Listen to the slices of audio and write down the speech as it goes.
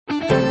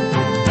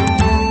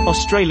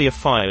Australia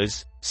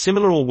fires,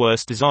 similar or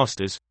worse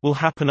disasters, will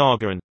happen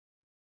again.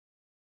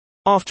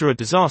 After a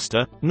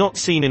disaster, not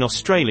seen in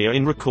Australia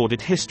in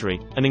recorded history,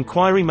 an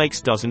inquiry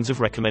makes dozens of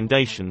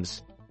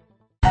recommendations.